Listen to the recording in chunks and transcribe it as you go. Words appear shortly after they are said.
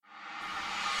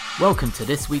Welcome to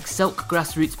this week's Selk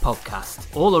Grassroots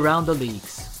podcast, all around the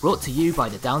leagues, brought to you by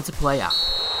the Down to Play app.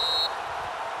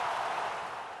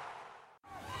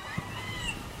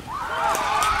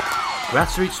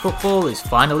 Grassroots football is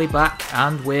finally back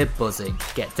and we're buzzing.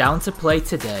 Get Down to Play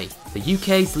today, the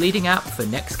UK's leading app for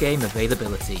next game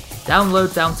availability.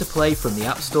 Download Down to Play from the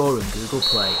App Store and Google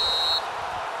Play.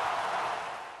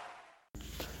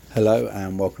 Hello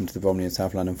and welcome to the Bromley and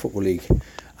South London Football League,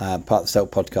 part of the Selk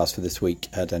podcast for this week.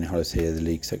 Danny Hollis here, the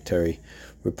League Secretary,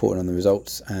 reporting on the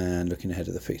results and looking ahead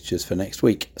at the fixtures for next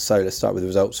week. So let's start with the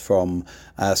results from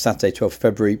Saturday 12th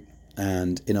February.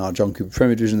 And in our John Cooper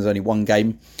Premier Division, there's only one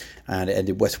game, and it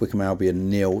ended West Wickham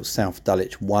Albion 0, South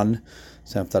Dulwich 1.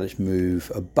 South Dulwich move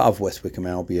above West Wickham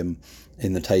Albion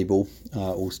in the table.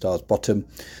 All Stars bottom.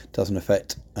 Doesn't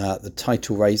affect the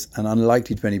title race, and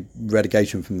unlikely to be any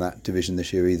relegation from that division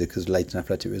this year either, because Leighton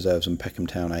Athletic Reserves and Peckham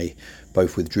Town A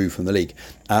both withdrew from the league.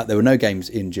 There were no games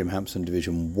in Jim Hampson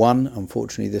Division 1,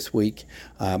 unfortunately, this week.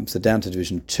 So down to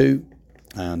Division 2,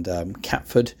 and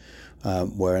Catford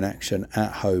were in action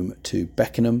at home to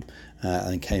Beckenham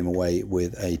and came away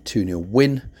with a 2-0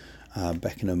 win.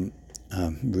 Beckenham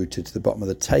rooted to the bottom of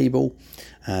the table.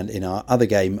 And in our other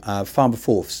game, Farnborough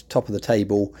Fourths, top of the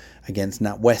table against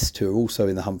NatWest, who are also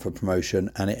in the hunt for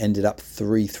promotion, and it ended up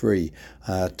 3-3.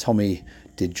 Tommy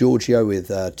Di Giorgio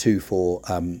with 2 for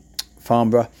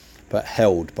Farnborough, but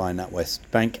held by NatWest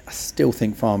Bank. I still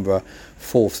think Farnborough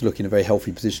Fourths look in a very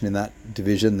healthy position in that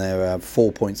division. They're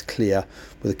 4 points clear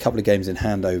with a couple of games in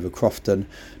hand over Crofton.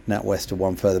 NatWest are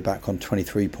one further back on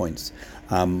 23 points.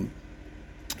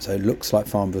 So it looks like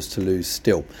Farnborough's to lose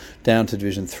still. Down to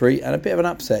Division 3, and a bit of an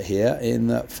upset here in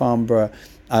that Chelsfield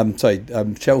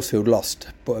lost,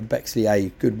 but Bexley A,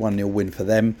 good 1-0 win for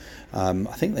them. I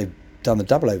think they've done the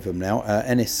double over them now.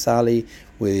 Ennis Sally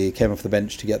came off the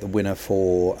bench to get the winner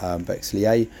for Bexley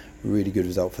A. Really good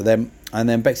result for them. And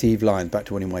then Bexley Heath Lions back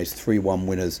to winning ways, 3-1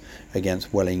 winners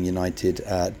against Welling United.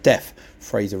 Deaf,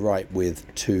 Fraser Wright with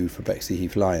 2 for Bexley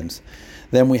Heath Lions.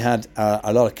 Then we had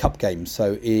a lot of cup games.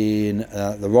 So in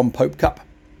the Ron Pope Cup.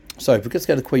 So if we could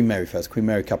go to Queen Mary first. Queen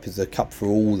Mary Cup is a cup for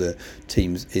all the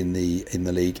teams in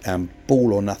the league. And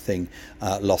Ball or Nothing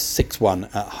lost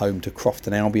 6-1 at home to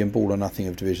Crofton Albion. Ball or Nothing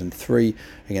of Division 3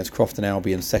 against Crofton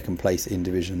Albion, second place in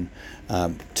Division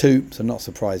 2. So not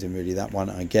surprising really, that one,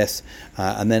 I guess.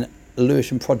 And then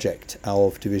Lewisham Project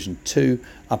of Division 2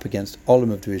 up against Oldham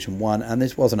of Division 1, and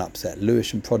this was an upset.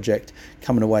 Lewisham Project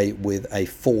coming away with a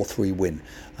 4-3 win.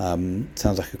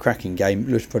 Sounds like a cracking game.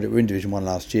 Lewisham Project were in Division 1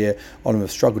 last year. Oldham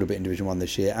have struggled a bit in Division 1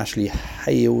 this year. Ashley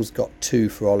Hales got 2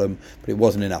 for Oldham, but it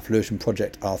wasn't enough. Lewisham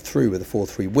Project are through with a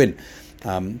 4-3 win.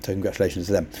 So congratulations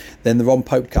to them. Then the Ron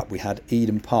Pope Cup, we had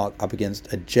Eden Park up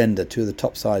against Agenda, 2 of the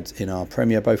top sides in our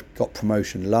Premier. Both got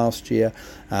promotion last year,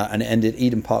 and it ended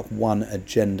Eden Park 1,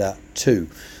 Agenda 2.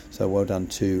 So well done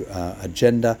to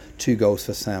Agenda. 2 goals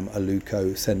for Sam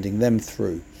Aluko, sending them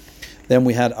through. Then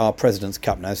we had our President's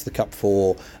Cup. Now it's the cup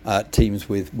for teams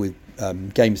with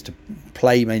games to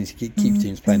play, mainly to keep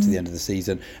teams playing to the end of the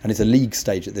season. And it's a league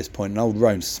stage at this point. And Old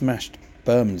Roan smashed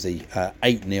Bermondsey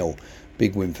 8-0.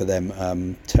 Big win for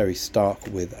them. Terry Stark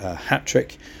with a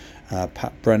hat-trick.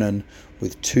 Pat Brennan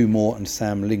with 2 more, and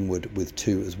Sam Lingwood with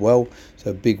 2 as well. So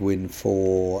a big win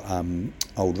for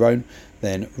Old Roan.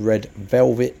 Then Red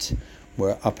Velvet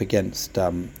were up against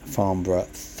Farnborough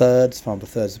Thirds. Farnborough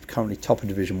Thirds are currently top of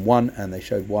Division 1, and they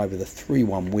showed why with a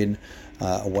 3-1 win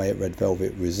away at Red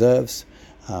Velvet Reserves.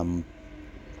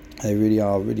 They really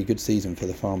are a really good season for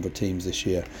the Farnborough teams this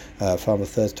year. Farnborough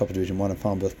Thirds top of Division 1 and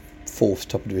Farnborough Fourth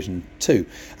top of Division 2.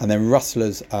 And then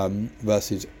Rustlers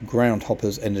versus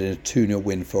Groundhoppers ended in a 2-0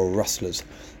 win for Rustlers.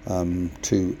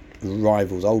 2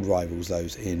 rivals, old rivals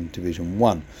those in Division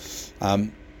 1.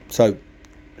 So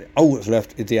all that's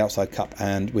left is the Outside Cup,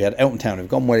 and we had Elton Town who've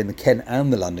gone well in the Kent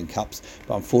and the London Cups,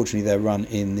 but unfortunately their run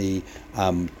in the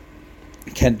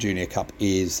Kent Junior Cup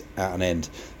is at an end.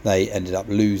 They ended up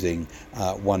losing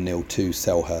 1-0 to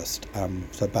Selhurst.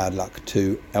 So bad luck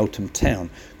to Eltham Town.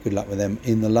 Good luck with them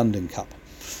in the London Cup.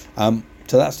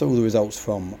 So that's all the results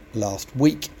from last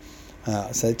week.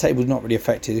 So the table's not really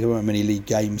affected. There weren't many league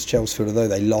games. Chelsfield, although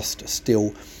they lost,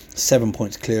 still 7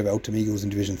 points clear of Eltham Eagles in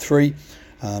Division 3.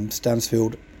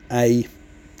 Stansfield A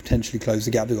potentially closed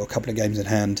the gap. They've got a couple of games in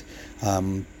hand.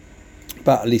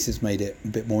 But at least it's made it a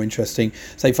bit more interesting.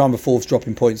 Say Farnborough Fourths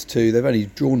dropping points too. They've only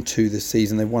drawn 2 this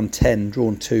season. They've won 10,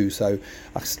 drawn 2. So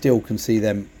I still can see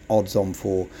them odds on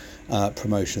for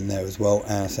promotion there as well.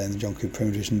 Saying the John Cooper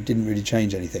Premier Division didn't really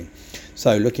change anything.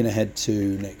 So looking ahead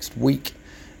to next week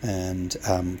and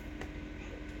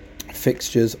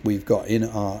fixtures we've got in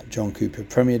our John Cooper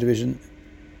Premier Division.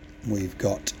 we've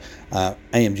got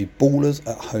AMG Ballers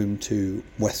at home to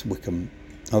West Wickham.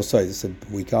 Oh, sorry, this is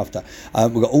a week after.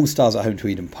 We've got All Stars at home to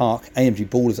Eden Park. AMG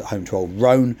Ballers at home to Old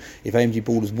Roan. If AMG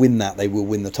Ballers win that, they will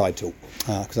win the title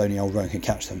because only Old Roan can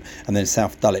catch them. And then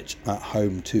South Dulwich at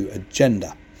home to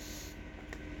Agenda.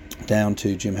 Down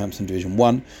to Jim Hampson Division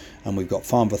 1. And we've got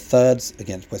Farnborough Thirds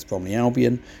against West Bromley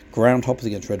Albion, Groundhoppers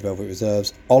against Red Velvet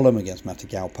Reserves, Oldham against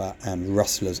Matagalpa, and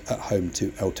Rustlers at home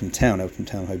to Eltham Town. Eltham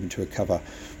Town hoping to recover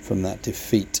from that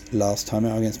defeat last time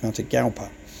out against Matagalpa.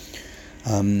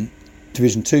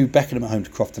 Division 2, Beckenham at home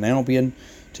to Crofton Albion.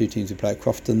 Two teams who play at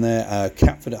Crofton there.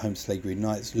 Catford at home to Slade Green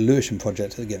Knights, Lewisham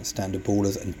Project against Standard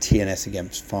Ballers, and TNS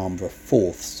against Farnborough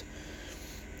Fourths.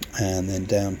 And then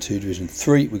down to Division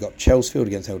 3, we've got Chelsfield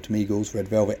against Eltham Eagles, Red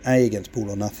Velvet A against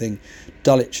Ball or Nothing,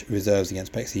 Dulwich Reserves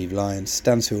against Bexley Lions,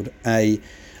 Stansfield A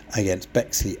against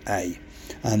Bexley A.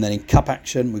 And then in cup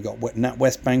action, we've got Nat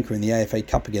West Banker in the AFA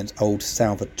Cup against Old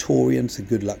Salvatorian, so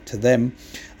good luck to them.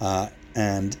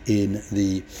 And in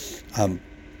the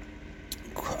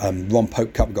Ron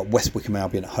Pope Cup, we've got West Wickham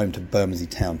Albion at home to Bermondsey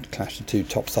Town, clash the two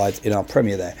top sides in our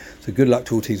Premier there. So good luck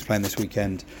to all teams playing this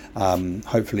weekend.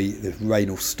 Hopefully the rain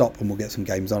will stop and we'll get some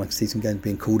games on. I can see some games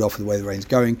being called off with the way the rain's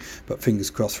going, but fingers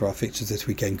crossed for our fixtures this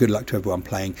weekend. Good luck to everyone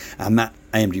playing, and that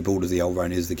AMG Ballers, the Old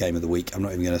Roan, is the game of the week. I'm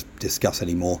not even going to discuss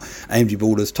anymore. AMG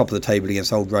Ballers, top of the table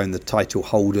against Old Roan, the title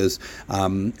holders.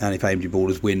 And if AMG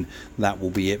Ballers win, that will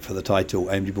be it for the title.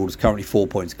 AMG Ballers currently 4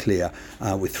 points clear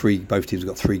with both teams have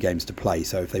got 3 games to play.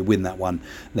 So if they win that one,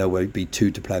 there will be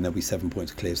 2 to play and there'll be 7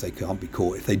 points clear, so they can't be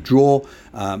caught. If they draw,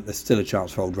 there's still a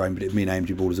chance for Old Roan, but it means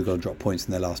AMG Ballers have got to drop points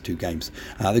in their last 2 games.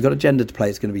 They've got Agenda to play.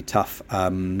 It's going to be tough.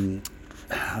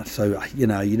 So, you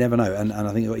never know. And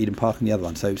I think you've got Eden Park in the other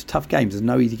one. So it's tough games. There's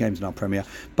no easy games in our Premier.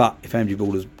 But if AMG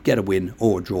Ballers get a win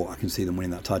or a draw, I can see them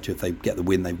winning that title. If they get the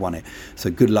win, they've won it. So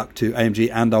good luck to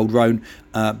AMG and Old Roan.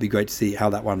 Be great to see how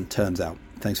that one turns out.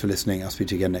 Thanks for listening. I'll speak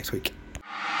to you again next week.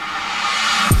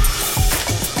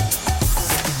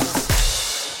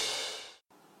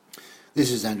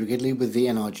 This is Andrew Gidley with the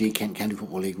NRG Kent County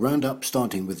Football League roundup,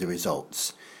 starting with the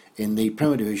results. In the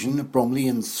Premier Division,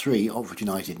 Bromleyans 3, Oxford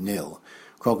United 0,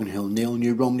 Crogganhill 0,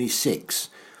 New Romney 6,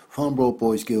 Farnborough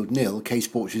Boys Guild 0, K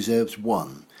Sports Reserves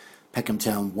 1, Peckham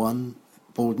Town 1,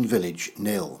 Borden Village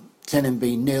 0,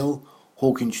 Tenenby 0,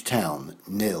 Hawkinge Town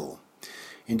 0.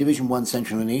 In Division 1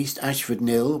 Central and East, Ashford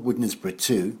 0, Woodnesborough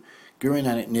 2,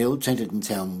 Girinanet 0, Tenterden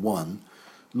Town 1,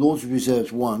 Lords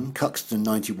Reserves 1, Cuxton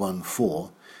 91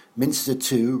 4, Minster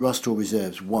 2, Rusthall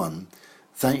Reserves 1,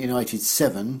 Thanet United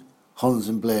 7, Hollands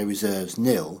and Blair Reserves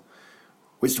 0,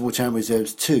 Whitstable Town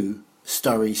Reserves 2,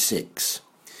 Sturry 6.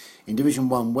 In Division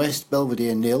 1 West,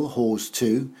 Belvedere 0, Hawes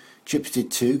 2, Chipstead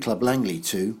 2, Club Langley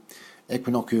 2,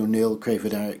 Equinoctial 0,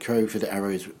 Crowford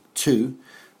Arrows 2,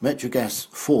 Metrogas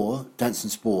 4, Danson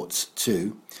Sports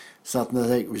 2, South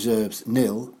Athletic Reserves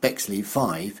 0, Bexley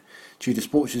 5, Tudor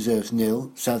Sports Reserves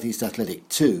 0, South East Athletic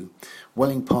 2,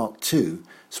 Welling Park 2,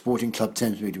 Sporting Club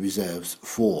Thamesmead Reserves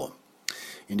 4.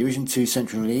 In Division 2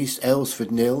 Central and East,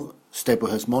 Aylesford 0,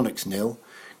 Staplehurst Monarchs 0,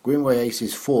 Greenway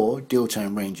Aces 4,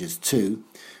 Dealtown Rangers 2,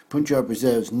 Punjab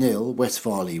Reserves 0, West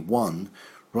Farley 1,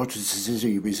 Rochester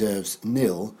City Reserves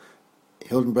 0,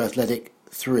 Hildenborough Athletic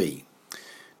 3.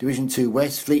 Division 2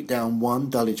 West, Fleetdown 1,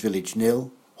 Dulwich Village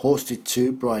 0, Horsted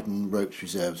 2, Brighton Ropes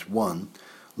Reserves 1,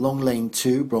 Long Lane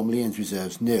 2, Bromleyans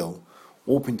Reserves 0,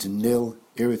 Orpington 0,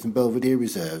 Erith and Belvedere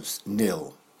Reserves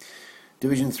 0.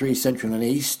 Division 3 Central and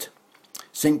East,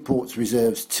 Cinque Ports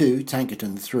Reserves 2,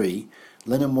 Tankerton 3,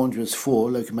 Lenham Wanderers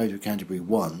 4, Locomotive Canterbury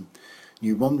 1,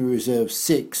 New Romney Reserves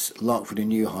 6, Larkford and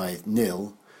New Hythe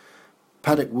 0,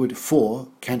 Paddockwood 4,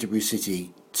 Canterbury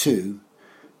City 2,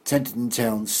 Tenterden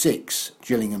Town 6,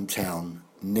 Gillingham Town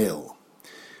 0.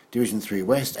 Division 3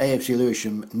 West, AFC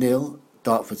Lewisham 0,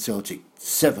 Dartford Celtic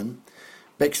 7,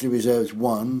 Bexley Reserves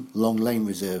 1, Long Lane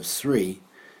Reserves 3,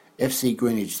 FC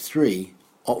Greenwich 3,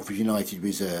 Oxford United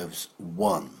Reserves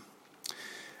 1.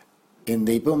 In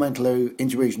the Bill Mantlo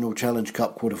Interregional Challenge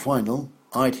Cup quarter-final,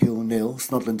 Idehill 0,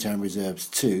 Snodland Town Reserves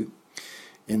 2.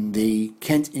 In the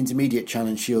Kent Intermediate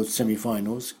Challenge Shield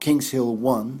semi-finals, Kings Hill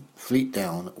 1,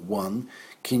 Fleetdown 1,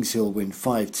 Kings Hill win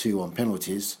 5-2 on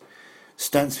penalties.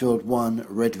 Stansfield 1,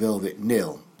 Red Velvet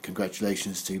 0.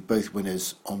 Congratulations to both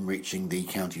winners on reaching the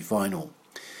county final.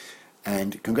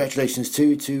 And congratulations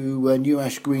too to New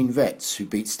Ash Green Vets, who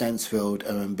beat Stansfield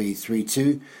OMB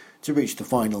 3-2 to reach the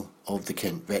final of the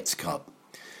Kent Vets Cup.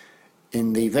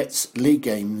 In the Vets League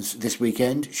games this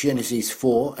weekend, Shearnesseys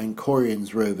 4 and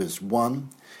Corians Rovers 1.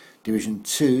 Division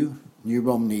 2, New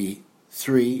Romney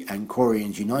 3 and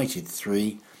Corians United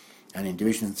 3. And in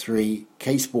Division 3,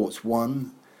 K Sports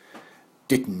 1,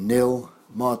 Ditton 0,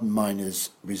 Marden Miners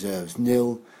Reserves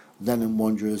 0, Lennon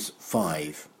Wanderers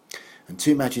 5. And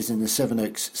 2 matches in the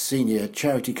Sevenoaks Senior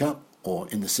Charity Cup, or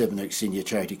in the Sevenoaks Senior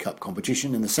Charity Cup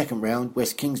competition. In the second round,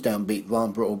 West Kingsdown beat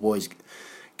Farnborough All Boys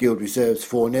Guild Reserves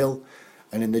 4-0,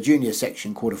 and in the junior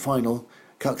section quarter-final,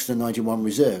 Cuxton 91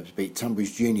 Reserves beat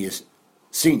Tunbridge Juniors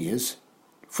Seniors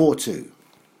 4-2.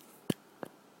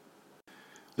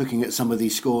 Looking at some of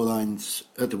these scorelines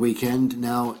at the weekend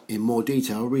now in more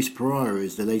detail, Reece Pereira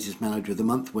is the latest Manager of the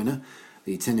Month winner.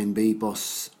 The Tenenby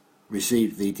boss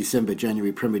received the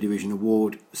December-January Premier Division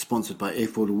Award sponsored by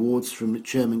Airfield Awards from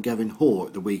Chairman Gavin Hoare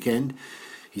at the weekend.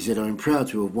 He said, "I'm proud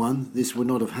to have won. This would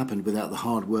not have happened without the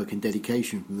hard work and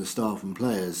dedication from the staff and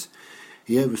players."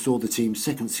 He oversaw the team's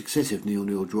second successive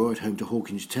 0-0 draw at home to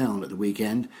Hawkinge Town at the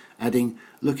weekend, adding,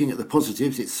 "Looking at the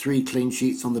positives, it's 3 clean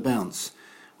sheets on the bounce.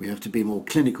 We have to be more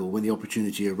clinical when the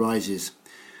opportunity arises.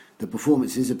 The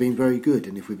performances have been very good,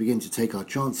 and if we begin to take our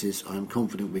chances, I am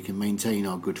confident we can maintain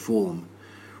our good form."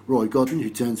 Roy Godwin, who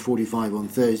turns 45 on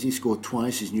Thursday, scored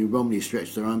twice as New Romney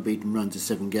stretched their unbeaten run to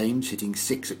 7 games, hitting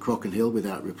 6 at Crockenhill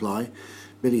without reply.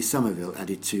 Billy Somerville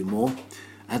added 2 more.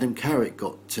 Adam Carrick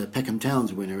got Peckham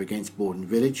Town's winner against Borden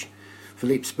Village.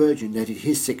 Philippe Spurgeon netted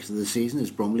his 6th of the season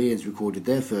as Bromleyans recorded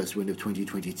their first win of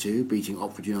 2022, beating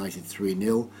Oxford United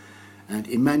 3-0. And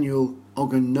Emmanuel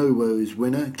Ogunnowo's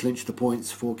winner clinched the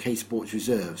points for K Sports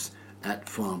Reserves at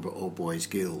Farnborough All Boys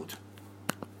Guild.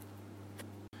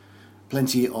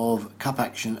 Plenty of cup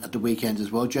action at the weekend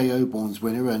as well. Jay Oborne's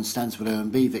winner earned Stansford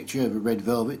OMB victory over Red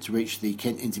Velvet to reach the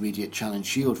Kent Intermediate Challenge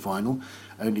Shield final,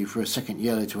 only for a second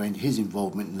yellow to end his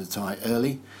involvement in the tie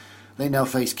early. They now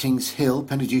face Kings Hill,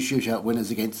 penalty shootout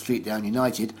winners against Fleet Down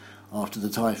United, after the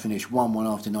tie finished 1-1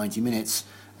 after 90 minutes,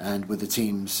 and with the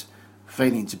teams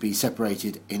failing to be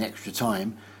separated in extra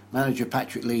time. Manager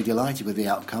Patrick Lee delighted with the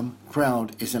outcome.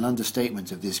 "Proud is an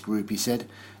understatement of this group," he said.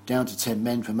 "Down to 10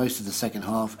 men for most of the second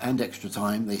half and extra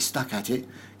time, they stuck at it,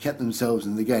 kept themselves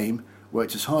in the game,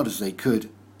 worked as hard as they could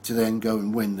to then go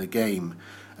and win the game.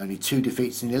 Only 2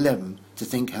 defeats in 11 to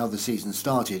think how the season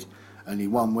started. Only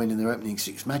 1 win in their opening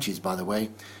 6 matches, by the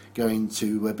way. Going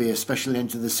to be a special end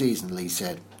to the season," Lee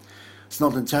said.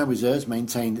 Snodland Town Reserves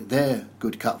maintained their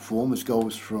good cup form as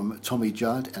goals from Tommy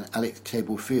Judd and Alex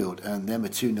Cablefield earned them a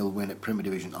 2-0 win at Premier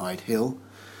Division Ide Hill.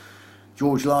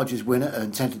 George Large's winner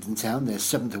earned Tenterden Town their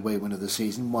 7th away win of the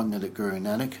season, 1-0 at Guru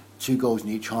Nanak. 2 goals in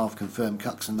each half confirmed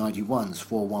Cuxton 91's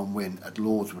 4-1 win at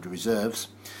Lordswood Reserves.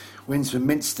 Wins for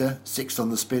Minster, 6th on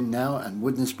the spin now, and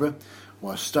Woodnesborough,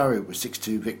 while Sturrow were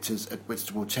 6-2 victors at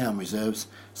Whitstable Town Reserves,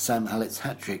 Sam Hallett's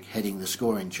hat-trick heading the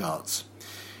scoring charts.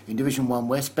 In Division 1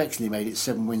 West, Bexley made it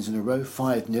 7 wins in a row,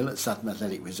 5-0 at Sutton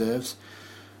Athletic Reserves.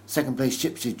 Second place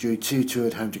Chipstead drew 2-2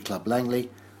 at home to Club Langley,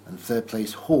 and third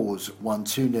place Hawes won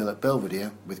 2-0 at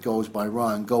Belvedere with goals by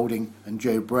Ryan Golding and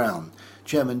Joe Brown.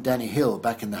 Chairman Danny Hill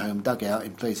back in the home dugout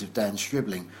in place of Dan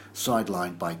Stribling,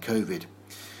 sidelined by COVID.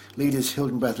 Leaders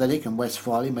Hildenburgh Athletic and West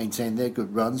Farley maintained their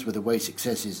good runs with away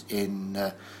successes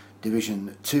in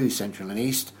Division 2 Central and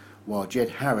East, while Jed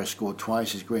Harris scored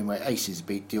twice as Greenway Aces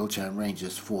beat Dealtown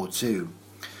Rangers 4-2.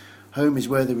 Home is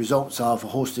where the results are for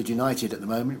Horsted United at the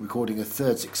moment, recording a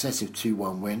 3rd successive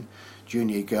 2-1 win.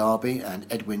 Junior Garby and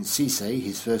Edwin Cisse,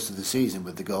 his first of the season,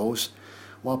 with the goals,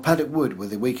 while Paddock Wood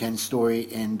with the weekend story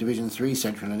in Division 3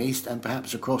 Central and East and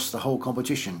perhaps across the whole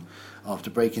competition after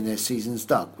breaking their season's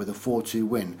duck with a 4-2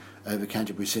 win over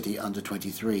Canterbury City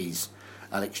under-23s.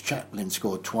 Alex Chaplin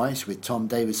scored twice, with Tom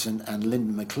Davison and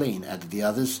Lyndon McLean added the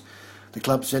others. The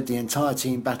club said the entire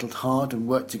team battled hard and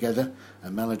worked together,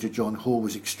 and manager John Hall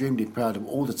was extremely proud of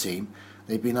all the team.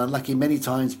 They've been unlucky many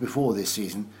times before this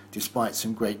season, despite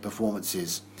some great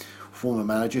performances. Former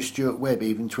manager Stuart Webb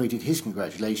even tweeted his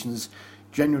congratulations.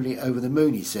 "Generally over the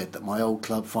moon," he said, "that my old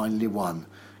club finally won.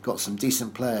 Got some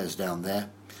decent players down there."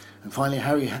 And finally,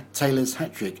 Harry Taylor's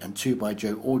hat-trick and 2 by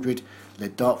Joe Aldred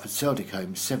led Dartford Celtic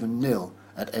home 7-0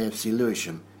 at AFC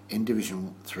Lewisham in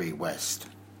Division 3 West.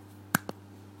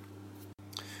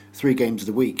 3 games of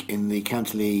the week in the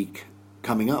County League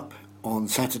coming up. On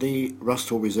Saturday,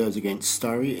 Rusthall Reserves against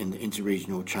Sturry in the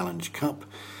Interregional Challenge Cup.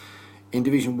 In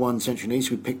Division 1 Central and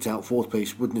East, we picked out 4th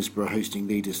place Woodnesborough hosting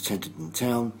leaders Tenterden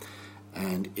Town.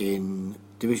 And in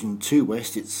Division 2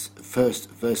 West, it's 1st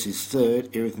versus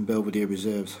 3rd, Erith and Belvedere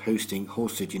Reserves hosting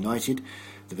Horsted United,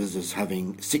 the visitors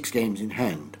having 6 games in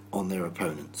hand on their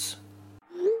opponents.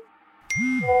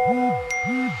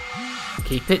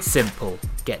 Keep it simple.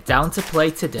 Get Down to Play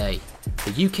today,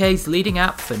 the UK's leading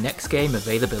app for next game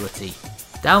availability.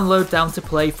 Download Down to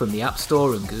Play from the App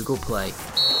Store and Google Play.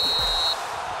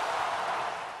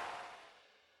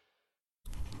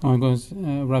 Hi guys,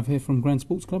 Rav here from Grand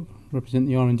Sports Club, represent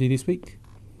the R&D this week.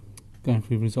 Going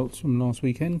through results from last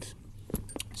weekend.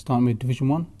 Starting with Division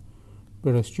 1.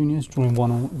 Bredos Juniors drawing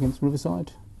 1-1 against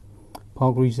Riverside.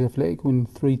 Park Regis Athletic winning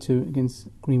 3-2 against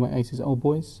Greenway Aces Old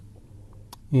Boys.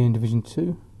 In Division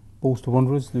 2, Bolster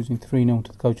Wanderers losing 3-0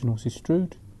 to the Coach and Horses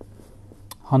Strood.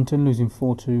 Hunton losing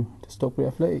 4-2 to Stockbury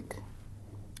Athletic.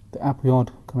 The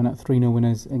Appleyard coming out 3-0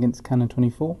 winners against Cannon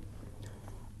 24.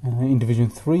 In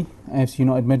Division 3, AFC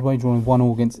United Medway drawing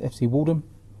 1-1 against FC Walden.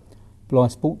 Bly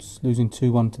Sports losing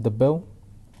 2-1 to the Bell.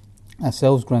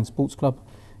 Ourselves, Grand Sports Club,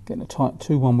 getting a tight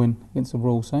 2-1 win against the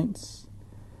Royal Saints.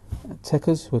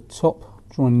 Techers, who are top,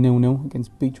 drawing 0-0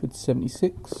 against Beechwood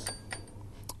 76.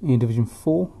 In Division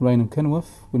 4, Raynham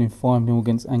Kenilworth winning 5-0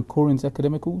 against Ancorians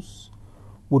Academicals.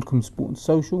 Woodcombe Sport and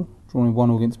Social drawing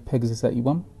 1-0 against Pegasus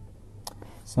 81.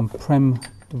 Some Prem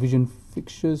Division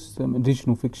fixtures, some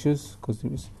additional fixtures, because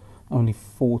there was only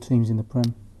 5 teams in the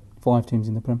Prem.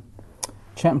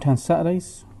 Chatham Town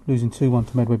Saturdays losing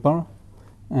 2-1 to Medway Borough,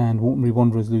 and Waterbury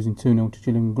Wanderers losing 2-0 to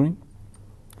Gillingham Green.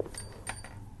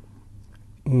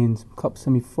 In some Cup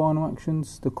semi-final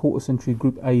actions, the quarter century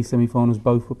Group A semi-finals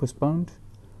both were postponed.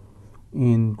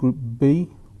 In Group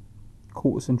B,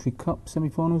 quarter century Cup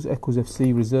semi-finals, Eccles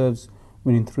FC Reserves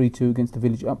winning 3-2 against the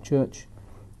Village Upchurch,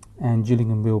 and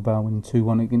Gillingham Bilbao winning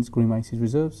 2-1 against Green Aces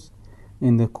Reserves.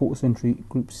 In the quarter century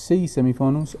Group C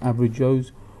semi-finals, Average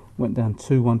Joes went down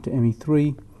 2-1 to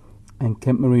ME3, and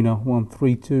Kent Marina won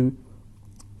 3-2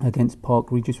 against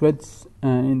Park Regis Reds.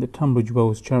 And in the Tunbridge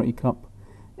Wells Charity Cup,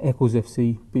 Eccles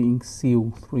FC beating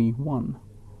Seal 3-1.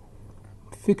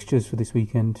 Fixtures for this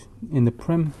weekend. In the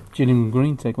Prem, Gillingham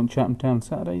Green take on Chatham Town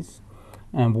Saturdays,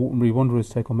 and Waterbury Wanderers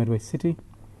take on Medway City.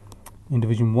 In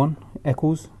Division 1,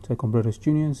 Eccles take on Bredos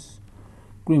Juniors.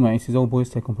 Greenway Aces Old Boys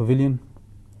take on Pavilion.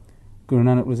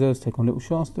 Gurananak Reserves take on Little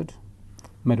Shastard.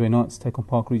 Medway Knights take on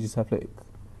Park Regis Athletic.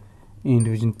 In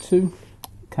Division 2,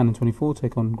 Cannon 24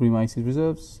 take on Greenway Aces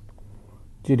Reserves.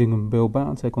 Gillingham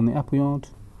Bilbao take on the Appleyard.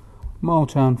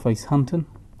 Miletown face Hunton.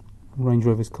 Range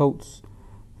Rovers Colts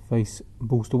face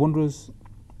Bolster Wanderers.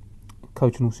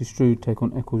 Coach and Horses Strood take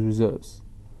on Eccles Reserves.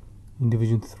 In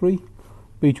Division 3,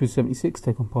 Beechwood 76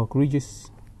 take on Park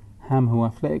Regis. Ham Hill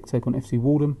Athletic take on FC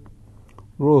Walden.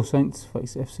 Royal Saints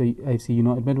face AFC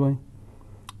United Medway.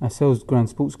 Ourselves, Grand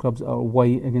Sports Clubs are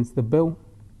away against the Bell,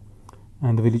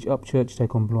 and the Village Upchurch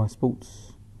take on Bly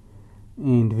Sports.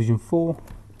 In Division 4,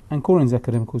 Ancorians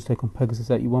Academicals take on Pegasus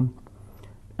 81.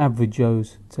 Average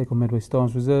Joes take on Medway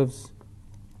Stars Reserves.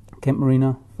 Kent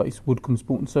Marina face Woodcombe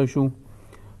Sport and Social.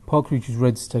 Park Regis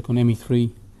Reds take on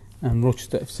ME3, and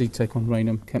Rochester FC take on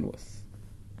Raynham Kenilworth.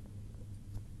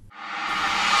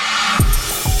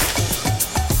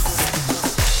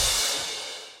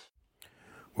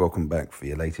 Welcome back for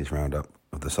your latest roundup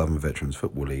of the Southern Veterans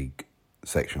Football League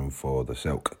section for the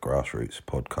Selk Grassroots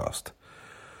podcast.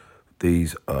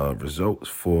 These are results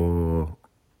for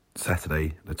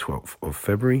Saturday, the 12th of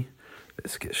February.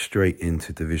 Let's get straight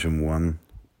into Division 1,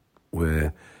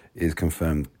 where it is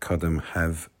confirmed Cudham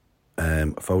have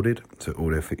folded, so all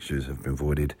their fixtures have been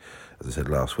voided, as I said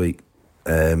last week.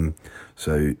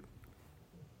 So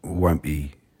won't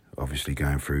be obviously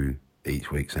going through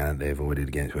each week saying they're voided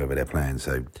against whoever they're playing,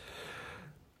 so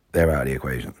they're out of the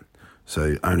equation.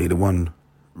 So only the one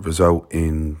result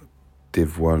in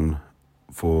Div 1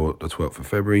 for the 12th of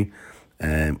February,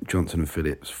 Johnson and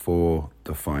Phillips 4,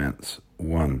 Defiance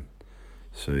 1.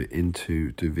 So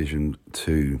into Division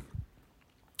 2,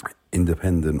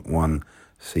 Independent 1,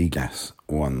 Seagas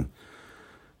 1.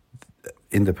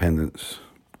 Independence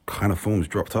kind of form's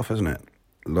dropped off, hasn't it?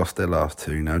 Lost their last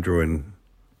 2, now drawing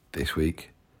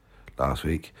last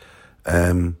week.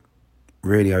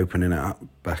 Really opening it up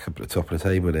back up at the top of the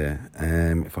table there.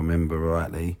 If I remember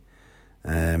rightly,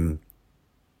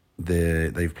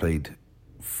 they've played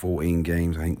 14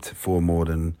 games, I think 4 more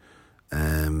than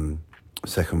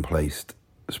second placed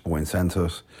Sporting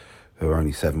Santos, who are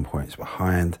only 7 points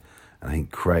behind. And I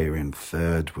think Cray are in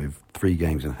third with 3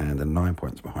 games in hand and 9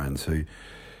 points behind. So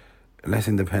unless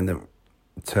Independent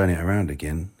turn it around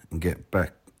again and get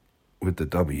back with the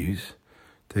W's,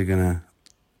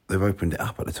 they've opened it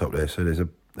up at the top there. So there's a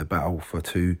battle for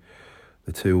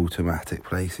the two automatic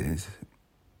places.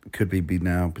 It could be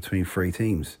now between 3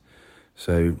 teams.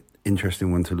 So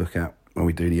interesting one to look at when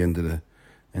we do the end of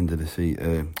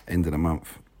the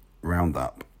month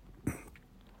roundup.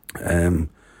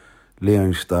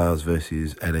 Leon Stars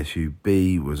versus LSU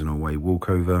B was an away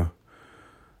walkover.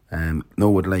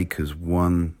 Norwood Lakers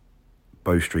 1,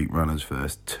 Bow Street Runners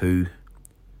first 2.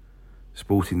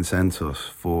 Sporting Santos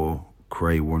 4,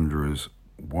 Cray Wanderers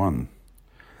 1.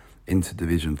 Into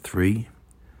Division 3,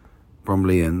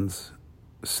 Bromleyans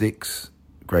 6,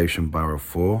 Gravesham Borough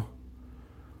 4.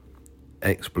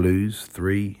 Ex-Blues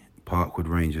 3, Parkwood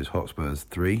Rangers Hotspurs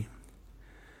 3.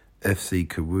 FC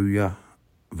Karuya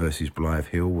versus Blythe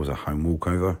Hill was a home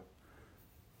walkover.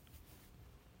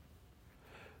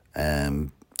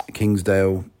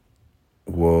 Kingsdale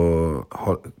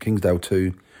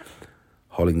 2,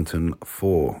 Hollington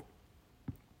 4.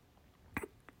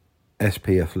 SP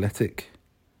Athletic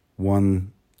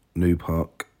 1, New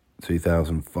Park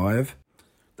 2005.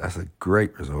 That's a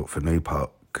great result for New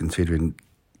Park, considering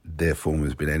their form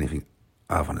has been anything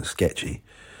other than sketchy.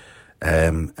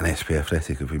 And SP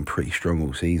Athletic have been pretty strong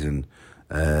all season.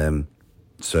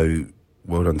 So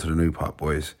well done to the New Park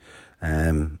boys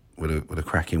with a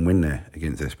cracking win there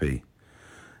against SP.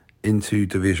 Into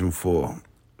Division 4,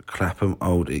 Clapham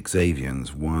Old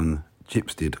Xavians 1,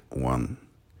 Gipstead 1.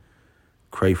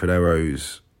 Crayford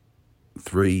Arrows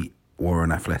 3,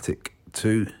 Warren Athletic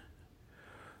 2.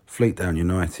 Fleetdown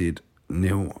United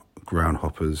 0,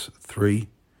 Groundhoppers 3.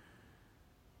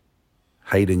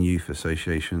 Hayden Youth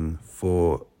Association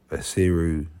 4,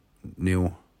 Asiru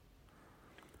 0.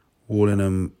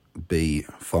 Wallingham B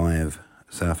 5,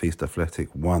 South East Athletic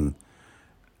 1.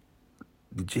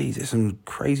 Geez, there's some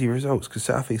crazy results because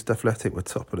South East Athletic were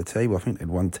top of the table. I think they'd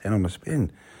won 10 on the spin.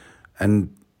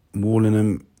 And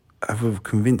Wallingham have a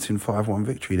convincing 5-1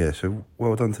 victory there. So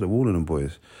well done to the Wallingham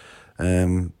boys.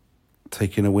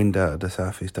 Taking a wind out of the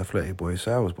South East Athletic boys'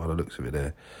 sails by the looks of it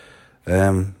there.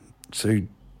 So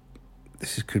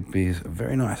this could be a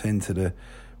very nice end to the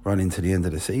run into the end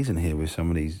of the season here, with some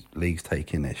of these leagues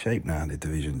taking their shape now in the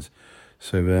divisions.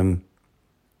 So,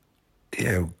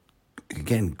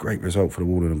 again, great result for the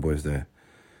Wallingham boys there.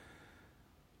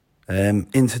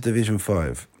 Into Division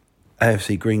 5,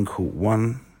 AFC Greencourt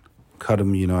 1,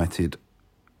 Cudham United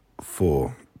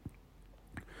 4.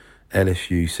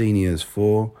 LSU Seniors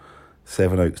 4,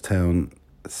 Sevenoaks Town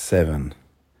 7.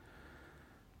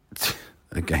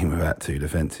 A game without two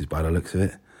defences by the looks of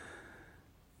it.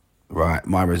 Right,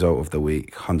 my result of the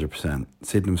week, 100%.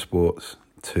 Sydenham Sports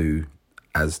 2,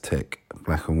 Aztec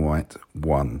Black and White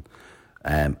 1.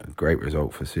 Great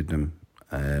result for Sydenham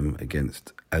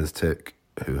against Aztec,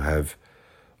 who have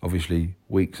obviously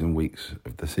weeks and weeks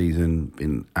of the season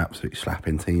been absolutely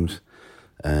slapping teams,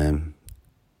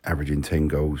 averaging 10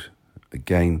 goals a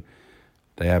game.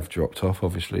 They have dropped off,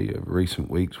 obviously, over recent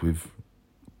weeks with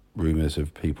rumours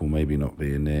of people maybe not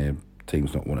being there,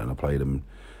 teams not wanting to play them.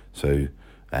 So,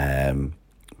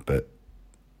 but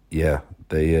yeah,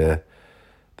 the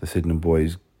Sydenham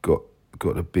boys got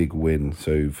a big win.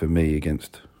 So for me,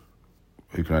 against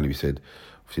who can only be said,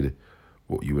 obviously,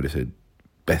 what you would have said,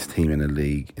 best team in the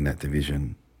league in that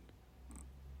division,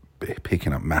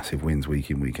 picking up massive wins week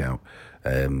in, week out,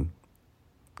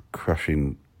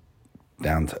 crushing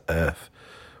down to earth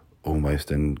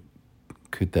almost. And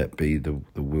could that be the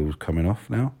wheels coming off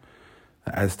now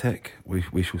at Aztec?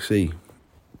 We shall see.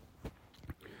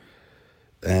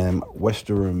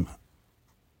 Westerham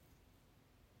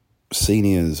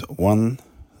Seniors 1,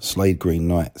 Slade Green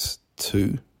Knights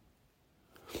 2.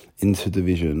 Into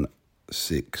Division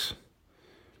 6,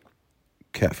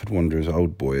 Catford Wanderers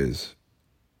Old Boys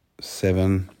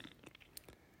 7,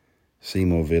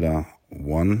 Seymour Villa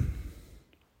 1.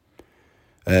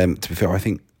 To be fair, I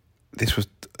think this was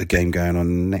a game going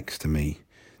on next to me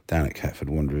down at Catford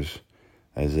Wanderers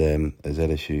as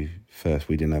LSU first.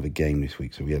 We didn't have a game this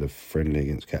week, so we had a friendly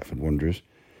against Catford Wanderers,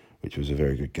 which was a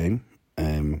very good game.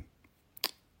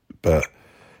 But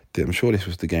I'm sure this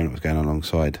was the game that was going on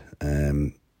alongside.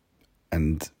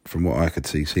 And from what I could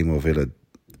see, Seymour Villa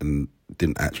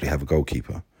didn't actually have a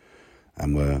goalkeeper,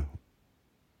 and were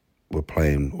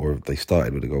playing, or they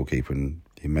started with a goalkeeper, and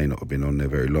he may not have been on there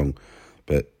very long,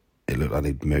 but it looked like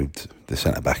they'd moved the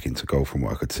centre-back into goal from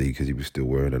what I could see, because he was still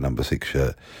wearing a number 6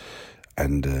 shirt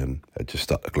and had just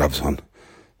stuck the gloves on.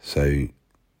 So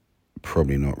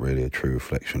probably not really a true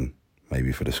reflection,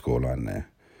 maybe, for the scoreline there.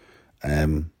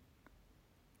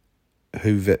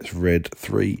 Who Vets Red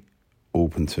 3,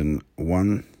 Orpington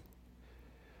 1.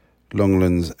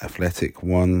 Longlands Athletic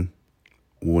 1,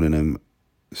 Warningham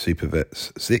Super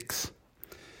Vets 6.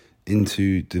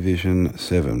 Into Division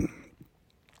 7,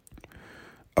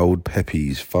 Old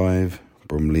Peppies 5,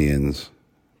 Bromleyans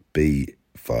B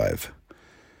 5.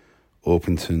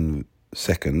 Orpington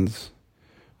Seconds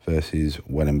versus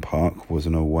Welland Park was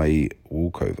an away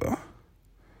walkover.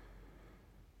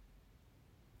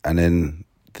 And then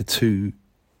the two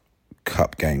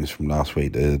cup games from last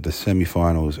week, the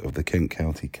semi-finals of the Kent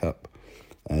County Cup.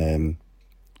 New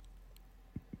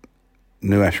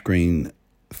Ash Green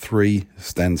 3,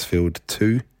 Stansfield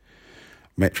 2,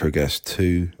 Metrogas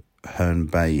 2, Herne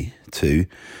Bay 2,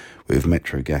 with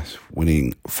Metrogas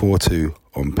winning 4-2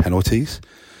 on penalties.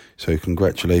 So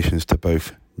congratulations to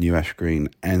both New Ash Green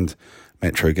and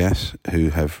Metro Gas, who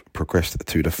have progressed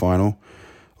to the final.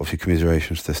 Obviously,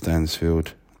 commiserations to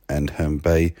Stansfield and Herne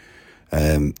Bay.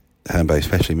 Herne Bay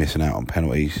especially missing out on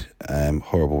penalties.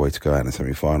 Horrible way to go out in the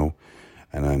semi-final.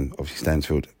 And obviously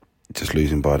Stansfield just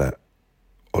losing by that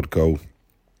odd goal,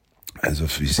 as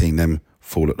obviously seen them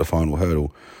fall at the final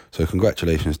hurdle. So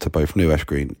congratulations to both New Ash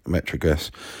Green and Metro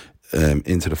Gas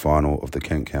into the final of the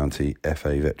Kent County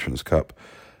FA Veterans Cup.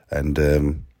 And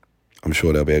I'm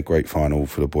sure there'll be a great final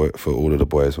for all of the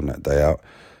boys on that day out.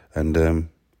 And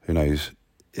who knows,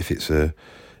 if it's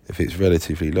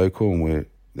relatively local and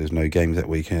there's no games that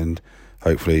weekend,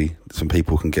 hopefully some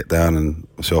people can get down, and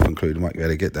myself included might be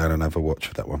able to get down and have a watch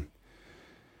of that one.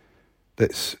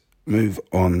 Let's move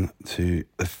on to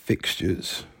the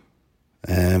fixtures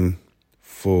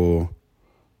for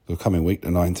the coming week, the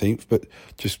 19th. But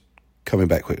just coming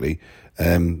back quickly,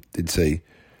 did say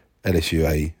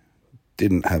LSUA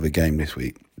didn't have a game this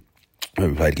week when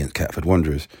we played against Catford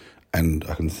Wanderers, and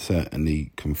I can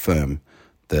certainly confirm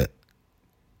that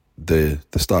the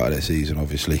start of their season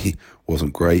obviously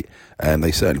wasn't great, and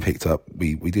they certainly picked up.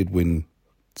 We did win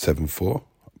 7-4,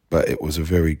 but it was a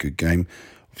very good game.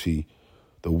 Obviously,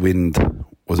 the wind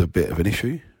was a bit of an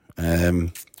issue,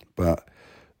 but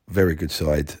very good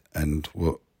side, and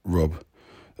what Rob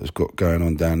has got going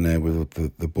on down there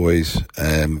with the boys,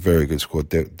 very good squad.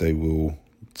 They will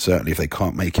certainly, if they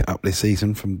can't make it up this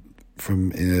season from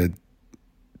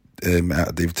out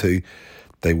of Div 2,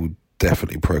 they will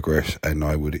definitely progress, and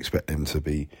I would expect them to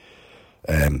be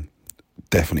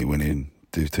definitely winning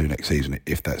Div 2 next season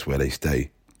if that's where they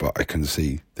stay. But I can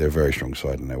see they're a very strong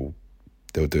side, and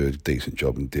they'll do a decent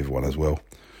job in Div 1 as well.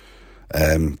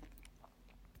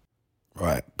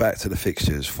 Right, back to the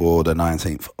fixtures for the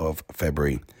 19th of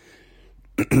February.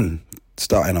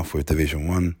 Starting off with Division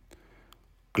 1,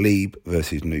 Glebe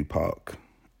versus New Park,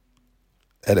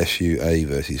 LSUA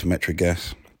versus Metro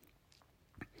Gas,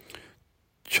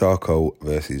 Charcoal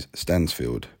versus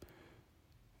Stansfield,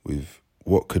 with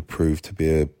what could prove to be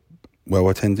a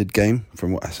well-attended game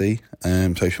from what I see.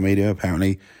 Social media,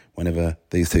 apparently, whenever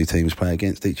these two teams play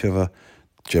against each other,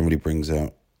 generally brings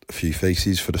out a few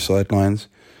faces for the sidelines.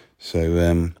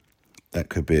 So that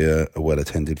could be a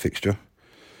well-attended fixture.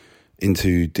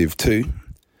 Into Div 2,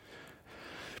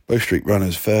 Bow Street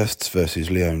Runners Firsts versus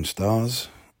Leone Stars,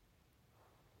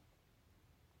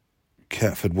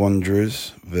 Catford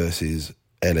Wanderers versus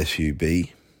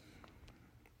LSUB,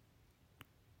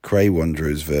 Cray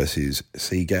Wanderers versus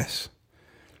Seagas,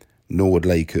 Norwood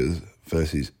Lakers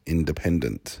versus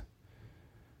Independent,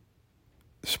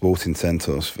 Sporting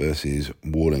Santos versus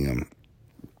Wallingham.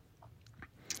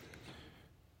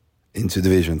 Into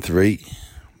Division 3,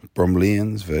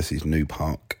 Bromleyans versus New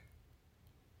Park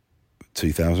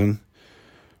 2000,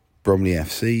 Bromley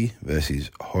FC versus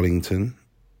Hollington,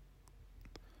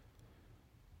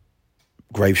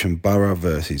 Gravesham Borough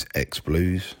versus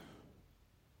Ex-Blues,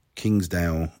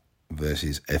 Kingsdale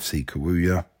versus FC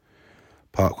Kawuya,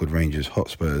 Parkwood Rangers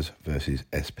Hotspurs versus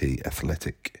SP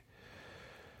Athletic.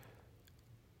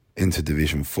 Into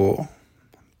Division 4,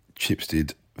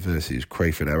 Chipstead versus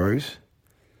Crayford Arrows,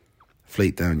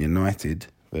 Fleetdown United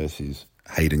versus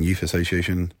Hayden Youth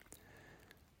Association,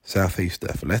 South East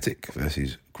Athletic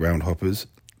versus Groundhoppers.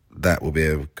 That will be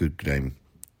a good game.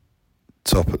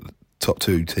 Top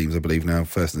two teams, I believe now,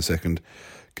 first and second,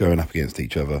 going up against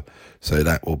each other. So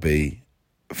that will be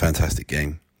a fantastic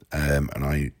game, and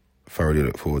I thoroughly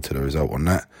look forward to the result on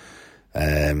that.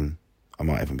 I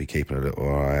might even be keeping a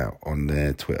little eye out on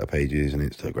their Twitter pages and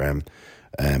Instagram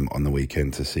on the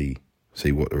weekend to see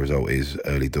what the result is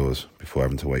early doors before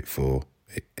having to wait for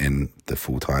it in the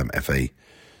full-time FA.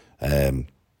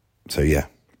 So yeah,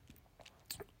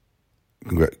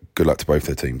 good luck to both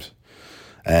their teams.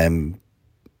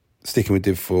 Sticking with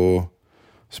Div 4,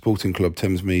 Sporting Club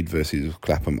Thamesmead versus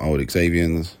Clapham Old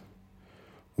Xavians,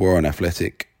 Warren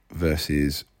Athletic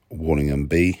versus Wallingham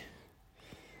B.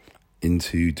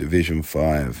 Into Division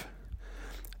 5,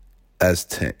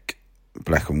 Aztec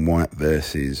Black and White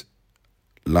versus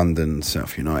London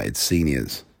South United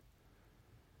Seniors,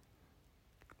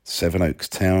 Sevenoaks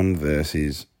Town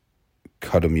versus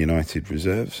Cudham United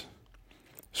Reserves,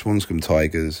 Swanscombe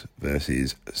Tigers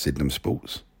versus Sydenham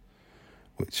Sports,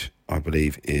 which I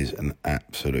believe is an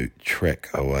absolute trek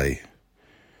away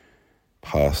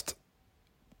past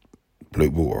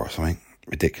Blue Water or something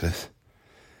ridiculous.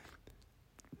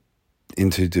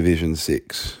 Into Division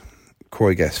 6,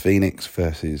 Croygas Phoenix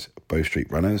versus Bow Street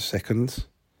Runners seconds,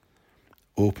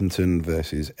 Orpington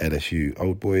versus LSU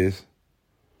Old Boys,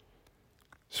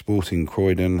 Sporting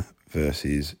Croydon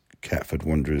versus Catford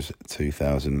Wanderers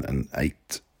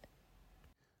 2008.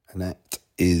 And that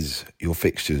is your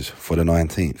fixtures for the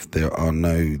 19th. There are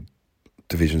no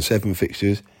Division 7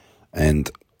 fixtures, and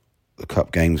the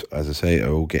cup games, as I say,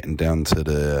 are all getting down to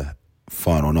the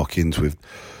final knock-ins, with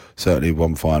certainly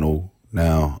one final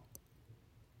now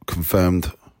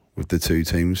confirmed with the two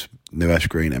teams, New Ash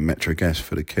Green and Metro Gas,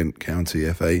 for the Kent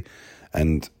County FA,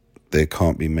 and there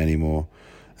can't be many more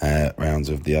rounds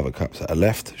of the other cups that are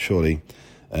left, surely.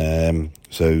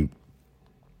 So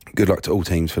good luck to all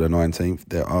teams for the 19th.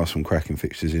 There are some cracking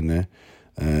fixtures in there,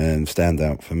 and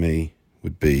standout for me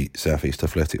would be South East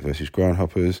Athletic versus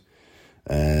Groundhoppers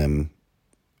in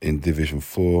Division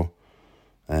 4.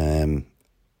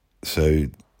 So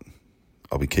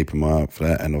I'll be keeping my eye out for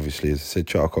that. And obviously, as I said,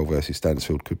 Charcoal versus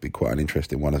Stansfield could be quite an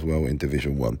interesting one as well in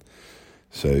Division 1.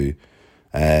 So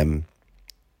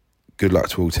good luck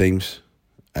to all teams,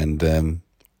 and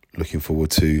looking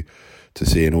forward to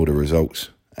seeing all the results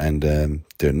and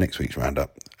doing next week's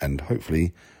roundup. And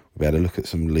hopefully we'll be able to look at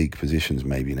some league positions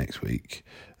maybe next week,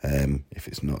 if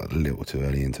it's not a little too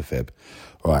early into Feb.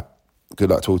 All right, good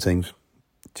luck to all teams.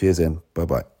 Cheers then,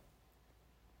 bye-bye.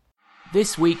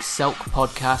 This week's Selk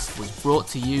podcast was brought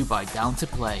to you by Down to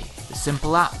Play, the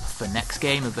simple app for next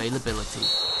game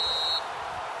availability.